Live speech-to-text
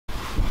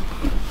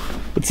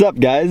What's up,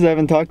 guys? I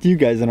haven't talked to you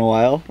guys in a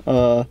while.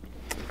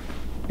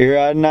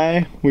 Irad and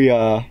I,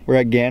 we're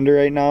at Gander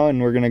right now,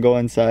 and we're gonna go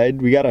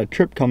inside. We got a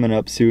trip coming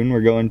up soon.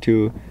 We're going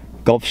to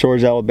Gulf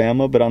Shores,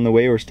 Alabama, but on the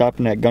way we're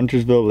stopping at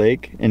Guntersville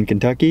Lake in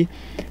Kentucky,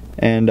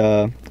 and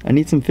I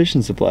need some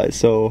fishing supplies.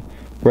 So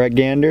we're at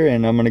Gander,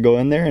 and I'm gonna go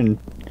in there and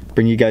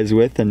bring you guys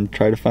with and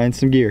try to find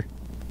some gear.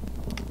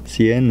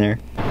 See you in there.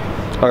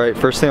 Alright,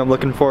 first thing I'm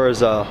looking for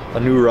is a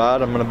new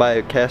rod. I'm gonna buy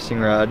a casting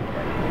rod,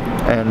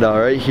 and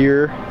right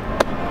here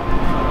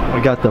we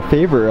got the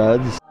favorite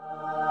rods.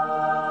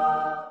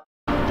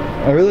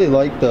 I really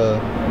like the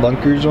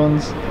Lunkers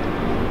ones.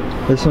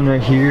 This one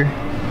right here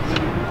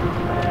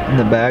in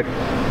the back,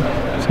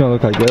 it's gonna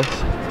look like this.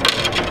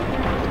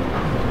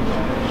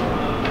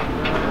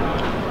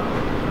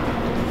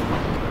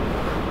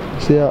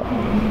 See that?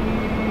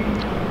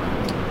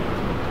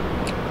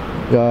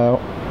 Yeah,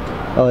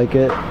 I like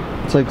it.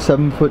 It's like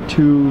 7'2",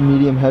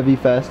 medium heavy,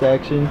 fast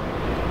action.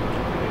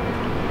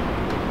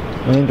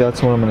 I think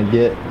that's what I'm gonna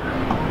get.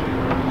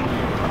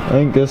 I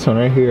think this one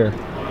right here.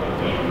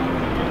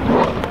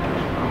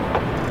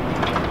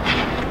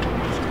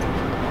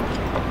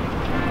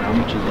 How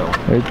much is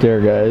that? Right there,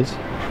 guys.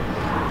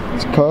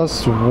 It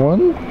costs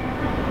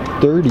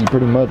 $130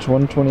 pretty much,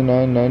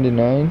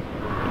 $129.99.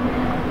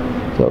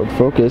 So that would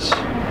focus.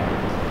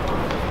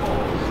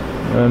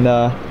 And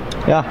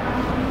yeah.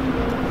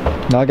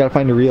 Now I gotta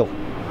find a reel.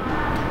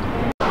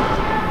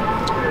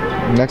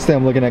 Next thing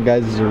I'm looking at,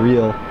 guys, is a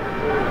reel.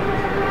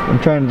 I'm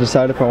trying to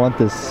decide if I want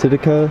this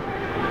Sitka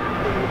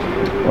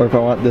or if I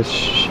want this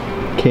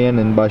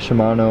Canon by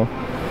Shimano.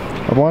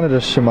 I've wanted a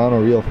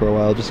Shimano reel for a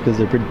while just because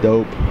they're pretty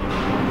dope.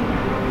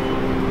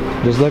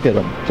 Just look at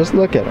them. Just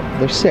look at them.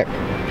 They're sick.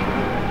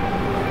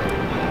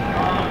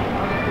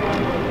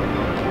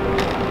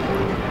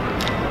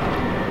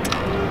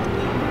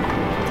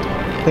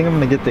 I think I'm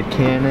gonna get the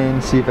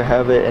Canon, see if I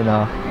have it in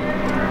a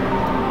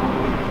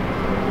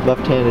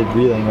left-handed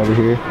reeling over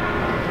here.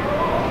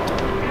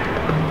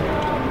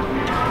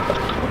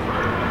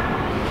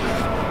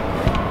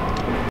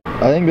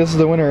 I think this is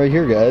the winner right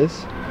here,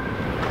 guys.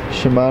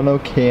 Shimano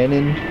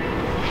Canon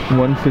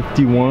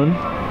 151.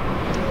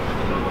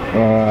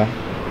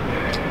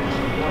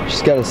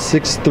 She's got a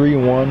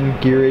 6:3:1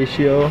 gear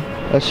ratio.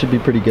 That should be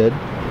pretty good.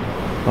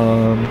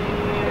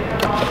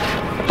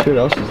 See what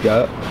else she's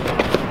got.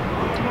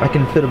 I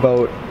can fit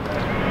about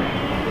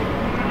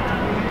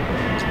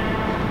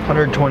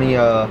 120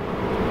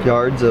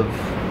 yards of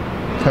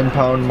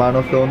 10-pound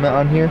monofilament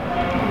on here.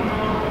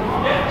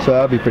 So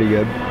that'll be pretty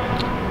good.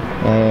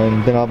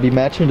 And then I'll be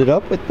matching it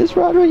up with this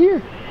rod right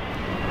here.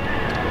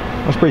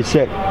 That's pretty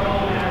sick.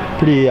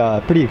 Pretty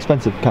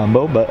expensive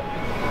combo, but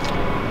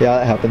yeah,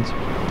 that happens.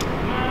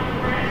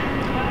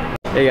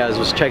 Hey guys,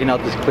 was checking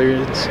out this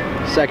clearance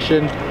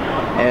section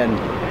and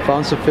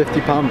found some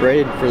 50-pound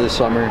braid for the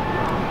summer.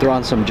 Throw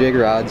on some jig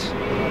rods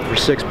for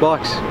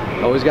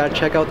 $6. Always gotta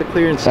check out the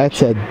clearance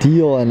section. That's a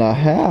deal and a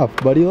half,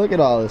 buddy. Look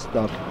at all this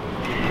stuff.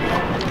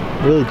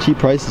 Really cheap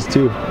prices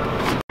too.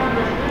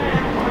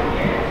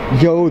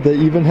 Yo, they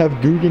even have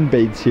Guggen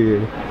baits here.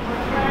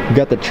 We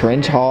got the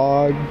trench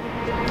hog.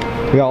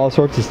 We got all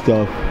sorts of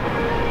stuff.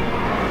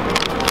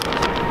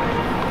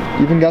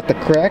 Even got the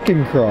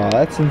Kraken craw.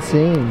 That's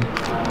insane.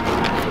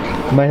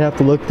 Might have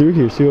to look through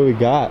here, see what we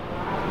got.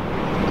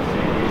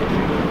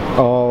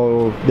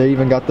 Oh, they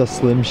even got the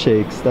Slim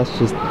Shakes. That's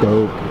just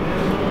dope.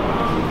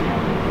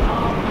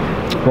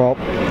 Well,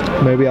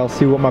 maybe I'll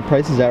see what my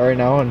price is at right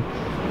now and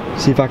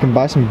see if I can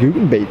buy some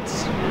Guggen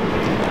baits.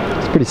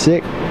 It's pretty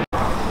sick.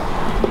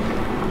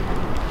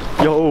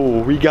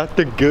 Yo, we got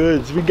the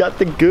goods. We got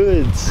the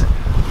goods.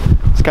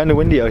 It's kind of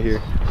windy out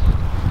here.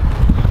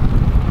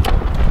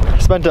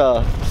 Spent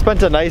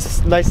a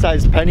nice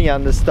sized penny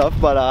on this stuff,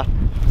 but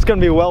it's gonna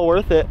be well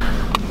worth it.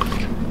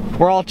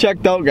 We're all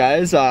checked out,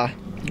 guys.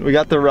 We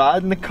got the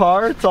rod in the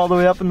car. It's all the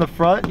way up in the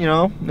front, you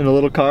know, in a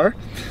little car.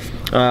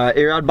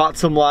 Arod bought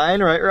some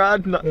line, right,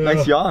 Rod? Yeah.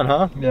 Nice yawn,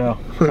 huh? Yeah,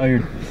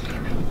 tired.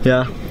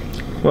 Yeah.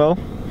 Well,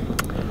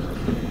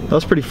 that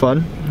was pretty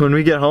fun. When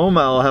we get home,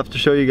 I'll have to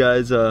show you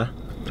guys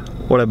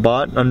what I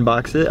bought,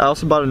 unbox it. I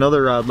also bought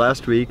another rod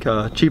last week,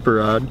 cheaper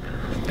rod,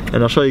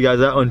 and I'll show you guys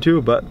that one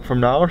too. But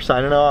from now, we're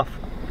signing off.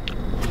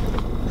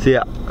 See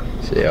ya.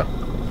 See ya.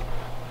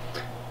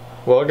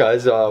 Well,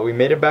 guys, we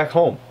made it back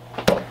home,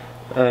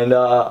 and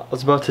I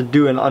was about to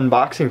do an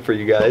unboxing for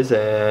you guys,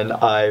 and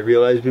I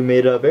realized we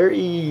made a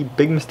very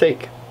big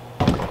mistake.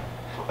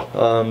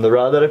 The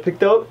rod that I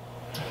picked out,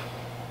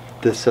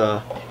 this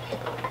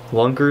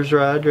Lunkers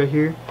rod right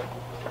here.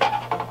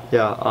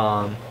 Yeah,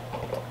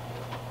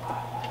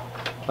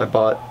 I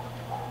bought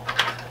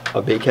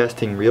a bait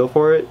casting reel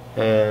for it,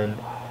 and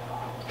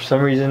for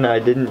some reason I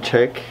didn't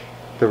check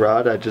the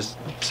rod. I just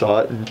saw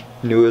it and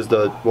knew it was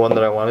the one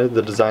that I wanted,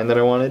 the design that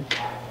I wanted.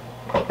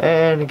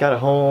 And I got it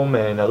home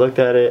and I looked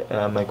at it and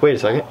I'm like, wait a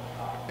second,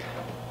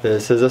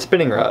 this is a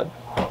spinning rod.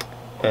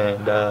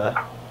 And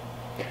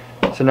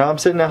so now I'm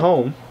sitting at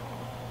home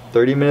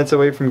 30 minutes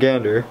away from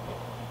Gander,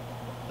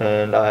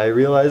 and I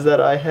realized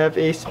that I have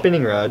a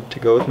spinning rod to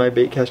go with my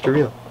bait caster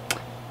reel.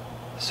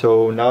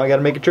 So now I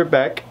gotta make a trip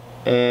back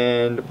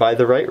and buy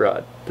the right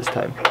rod this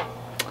time.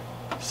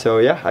 So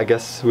yeah, I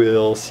guess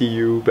we'll see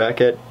you back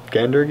at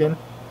Gander again.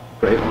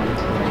 Right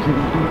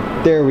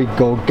ones. There we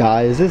go,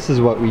 guys. This is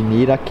what we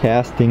need, a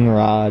casting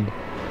rod.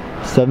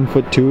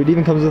 7'2". It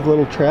even comes with a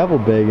little travel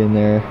bag in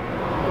there.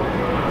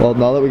 Well,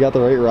 now that we got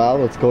the right rod,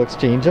 let's go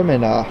exchange them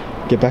and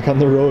get back on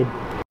the road.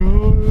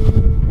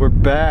 We're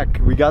back.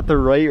 We got the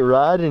right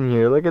rod in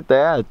here. Look at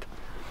that.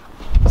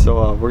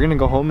 So we're gonna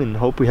go home and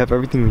hope we have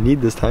everything we need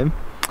this time.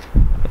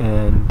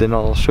 And then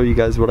I'll show you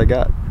guys what I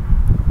got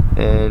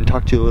and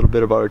talk to you a little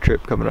bit about our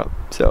trip coming up.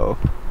 So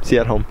see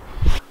you at home.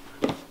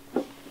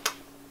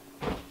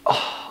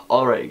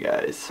 Alright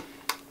guys,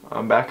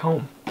 I'm back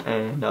home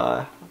and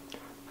I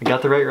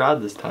got the right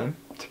rod this time.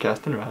 It's a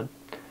casting rod,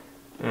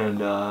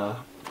 and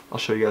I'll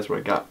show you guys what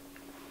I got.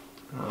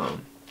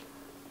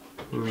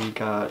 We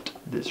got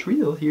this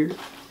reel here.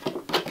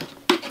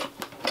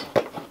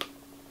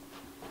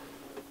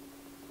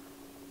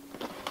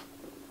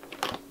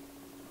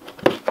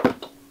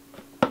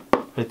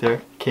 Right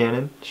there,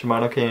 Canon,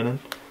 Shimano Canon.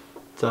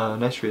 It's a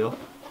nice reel.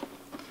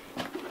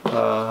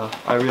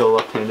 I reel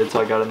left-handed,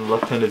 so I got it in the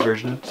left-handed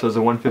version. So it's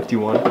a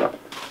 151.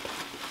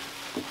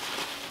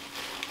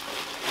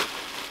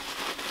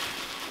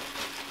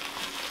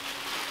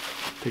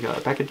 Take out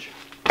a package.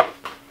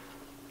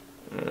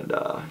 And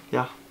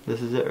yeah,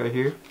 this is it right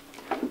here.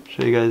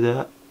 Show you guys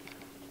that.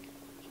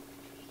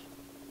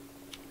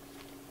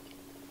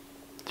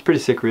 It's a pretty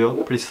sick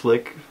reel, pretty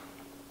slick.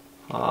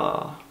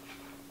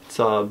 It's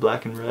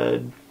black and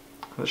red.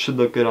 It should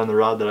look good on the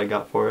rod that I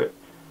got for it.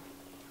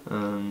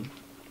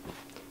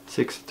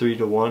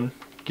 6:3:1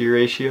 gear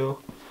ratio,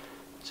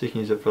 so you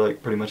can use it for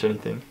like pretty much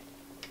anything.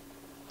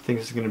 I think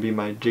this is going to be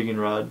my jigging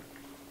rod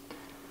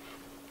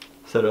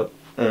setup.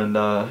 And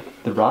the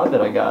rod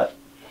that I got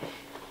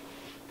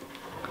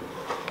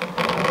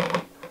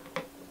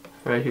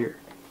right here,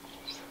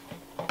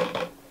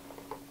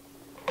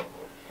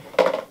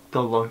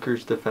 the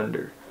Lunkers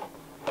Defender.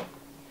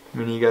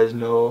 Many of you guys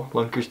know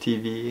Lunkers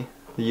TV,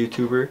 the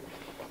YouTuber.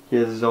 He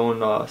has his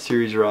own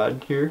series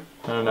rod here,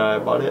 and I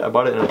bought it. I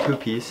bought it in a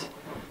 2-piece.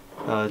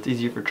 It's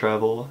easy for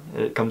travel.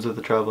 It comes with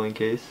a traveling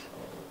case,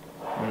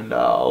 and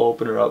I'll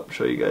open her up and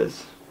show you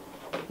guys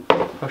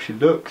how she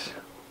looks.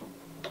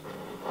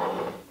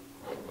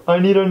 I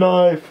need a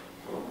knife.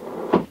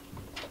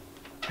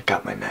 I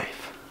got my knife.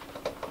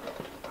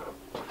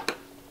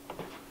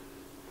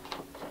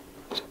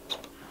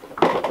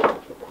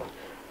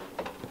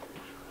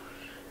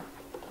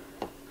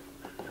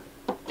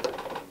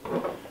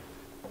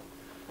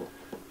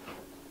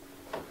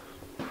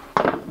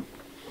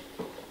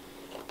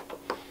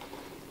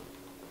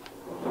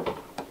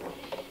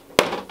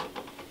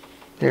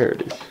 There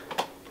it is.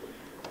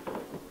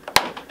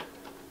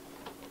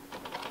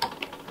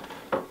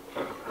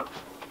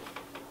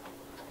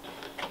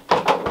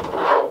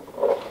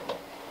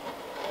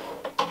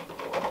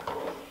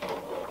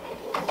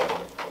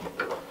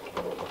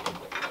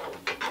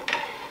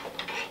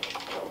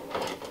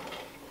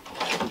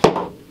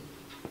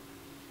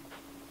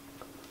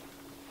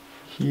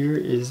 Here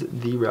is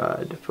the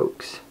rod,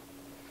 folks.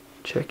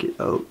 Check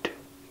it out.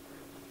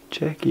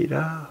 Check it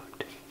out.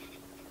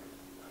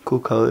 Cool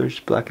colors,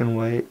 black and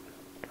white.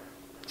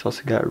 It's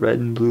also got red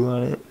and blue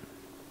on it.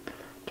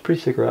 It's a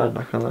pretty sick rod,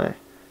 not gonna lie.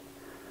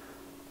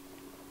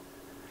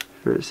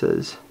 Here it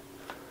says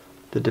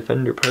the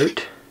Defender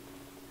part.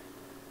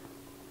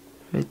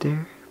 Right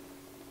there.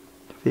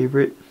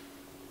 Favorite.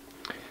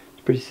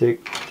 It's pretty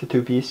sick. It's a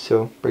 2-piece,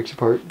 so breaks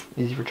apart.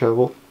 Easy for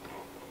travel.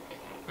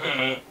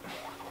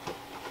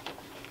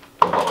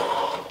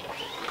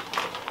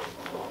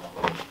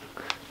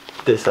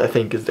 This, I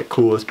think, is the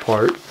coolest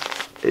part.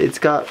 It's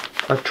got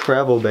a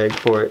travel bag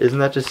for it. Isn't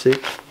that just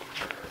sick?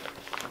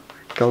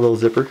 Got a little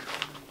zipper.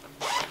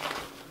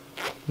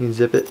 You can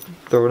zip it,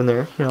 throw it in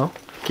there, you know,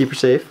 keep her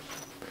safe.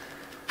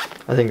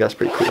 I think that's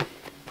pretty cool.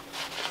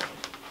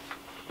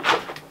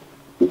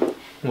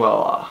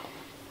 Well,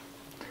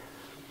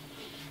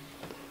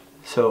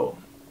 so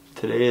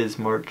today is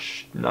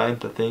March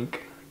 9th, I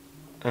think,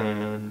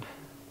 and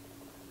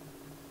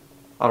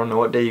I don't know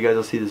what day you guys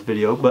will see this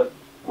video, but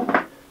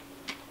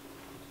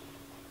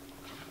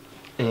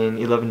in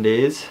 11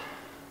 days,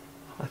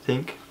 I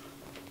think,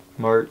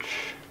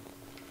 March,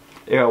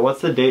 yeah, what's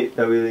the date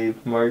that we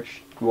leave?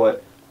 March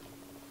what?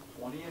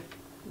 20th?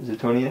 Is it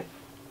 20th?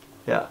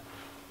 Yeah.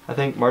 I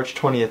think March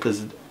 20th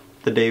is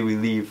the day we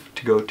leave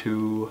to go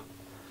to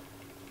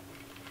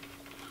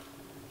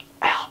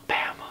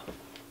Alabama.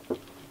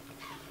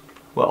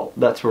 Well,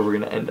 that's where we're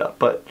gonna end up,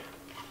 but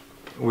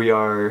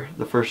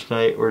the first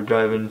night we're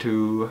driving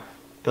to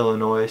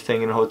Illinois,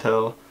 staying in a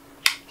hotel.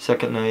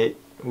 Second night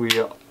we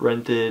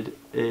rented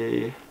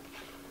a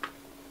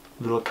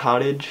little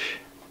cottage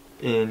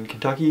in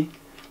Kentucky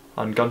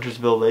on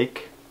Guntersville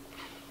Lake.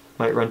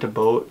 Might rent a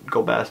boat,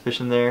 go bass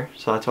fishing there.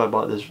 So that's why I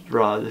bought this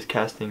rod, this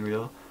casting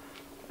reel.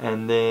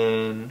 And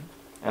then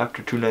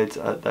after 2 nights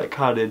at that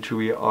cottage,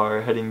 we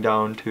are heading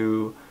down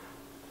to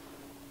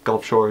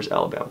Gulf Shores,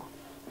 Alabama.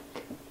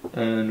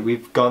 And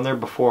we've gone there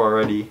before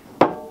already.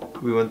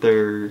 We went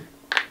there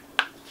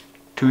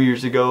 2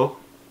 years ago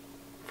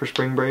for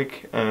spring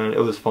break, and it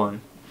was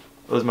fun.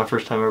 It was my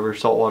first time ever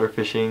saltwater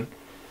fishing,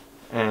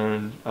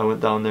 and I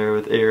went down there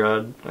with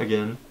A-Rod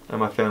again and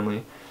my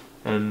family,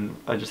 and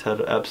I just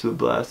had an absolute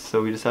blast.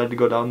 So we decided to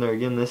go down there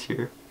again this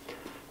year,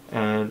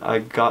 and I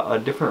got a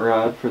different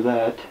rod for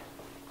that.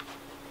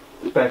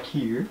 It's back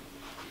here.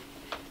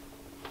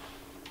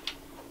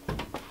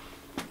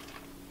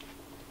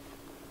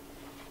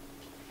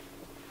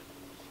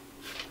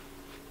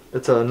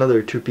 It's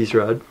another 2-piece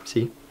rod,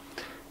 see?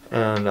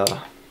 And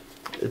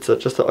it's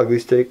just an ugly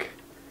stick,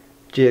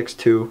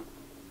 GX2,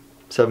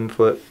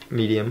 7-foot,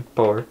 medium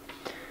power.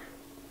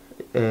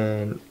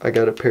 And I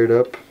got it paired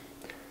up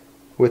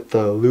with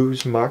the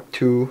Lew's Mach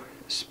 2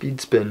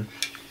 Speed Spin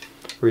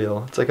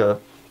reel. It's like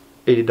a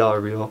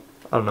 $80 reel.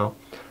 I don't know.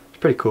 It's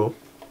pretty cool.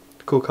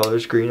 Cool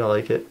colors, green, I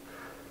like it.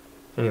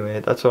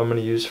 Anyway, that's what I'm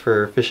going to use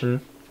for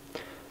fishing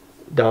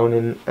down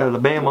in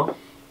Alabama,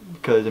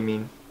 because I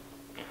mean,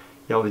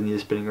 you always need a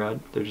spinning rod.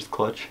 They're just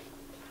clutch.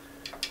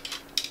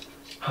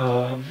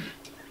 Rod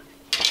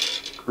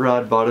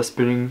bought a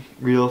spinning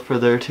reel for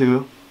there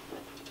too,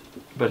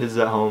 but his is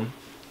at home.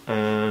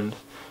 And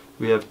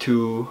we have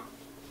 2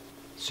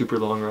 super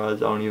long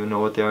rods. I don't even know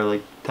what they are,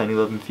 like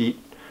 10-11 feet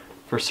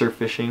for surf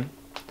fishing.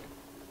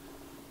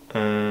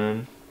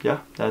 And yeah,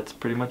 that's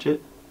pretty much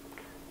it.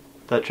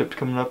 That trip's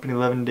coming up in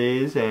 11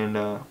 days, and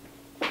we're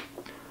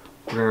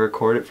gonna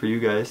record it for you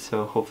guys,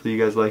 so hopefully you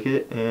guys like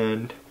it,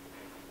 and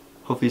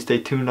hopefully stay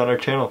tuned on our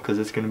channel because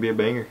it's gonna be a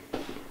banger.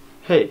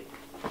 Hey,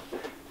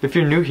 if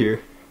you're new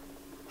here,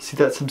 see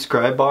that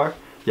subscribe bar?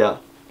 Yeah,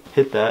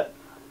 hit that,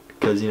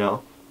 because you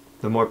know,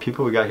 the more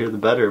people we got here the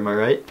better, am I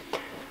right?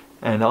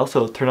 And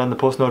also turn on the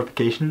post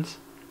notifications,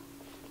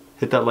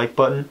 hit that like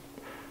button,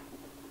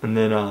 and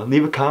then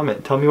leave a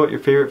comment. Tell me what your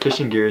favorite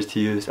fishing gear is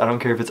to use. I don't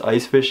care if it's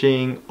ice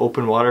fishing,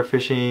 open water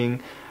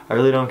fishing, I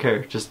really don't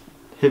care. Just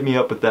hit me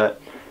up with that.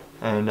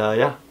 And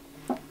yeah,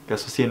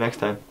 guess we'll see you next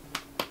time.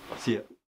 See ya.